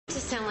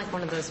sound like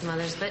one of those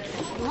mothers, but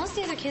most of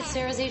the other kids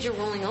Sarah's age are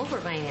rolling over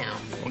by now.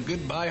 Well,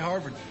 goodbye,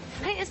 Harvard.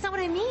 Hey, it's not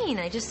what I mean.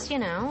 I just,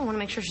 want to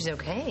make sure she's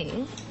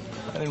okay.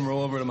 I didn't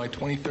roll over to my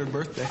 23rd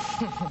birthday.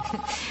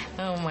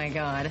 Oh, my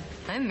God.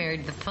 I'm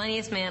married to the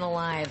funniest man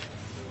alive.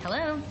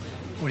 Hello?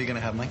 What are you going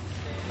to have, Mike?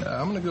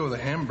 I'm going to go with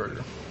a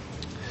hamburger.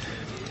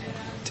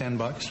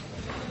 $10.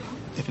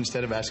 If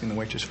instead of asking the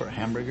waitress for a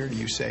hamburger,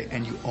 you say,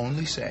 and you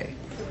only say,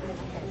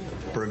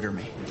 burger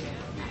me.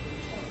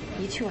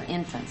 You two are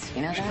infants.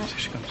 You know that? Here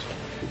she comes.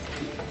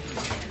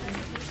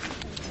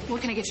 What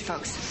can I get you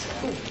folks?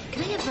 Ooh,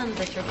 can I have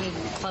the turkey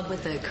club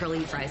with the curly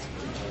fries?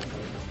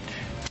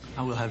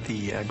 I will have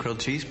the grilled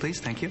cheese,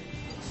 please. Thank you.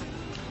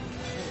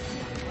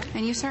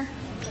 And you, sir?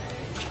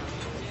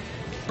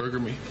 Burger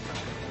me.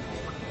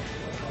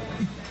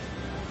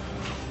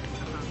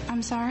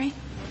 I'm sorry?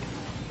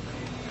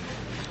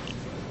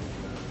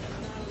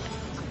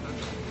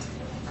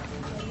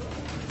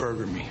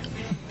 Burger me.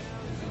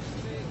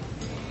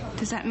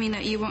 Does that mean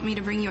that you want me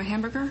to bring you a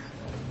hamburger?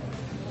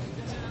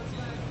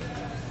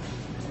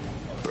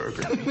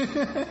 Burger me.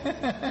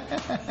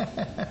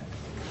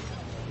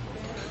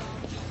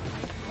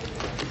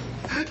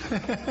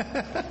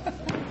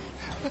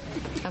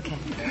 Okay.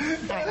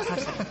 All right, I'll talk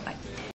to you later. Bye.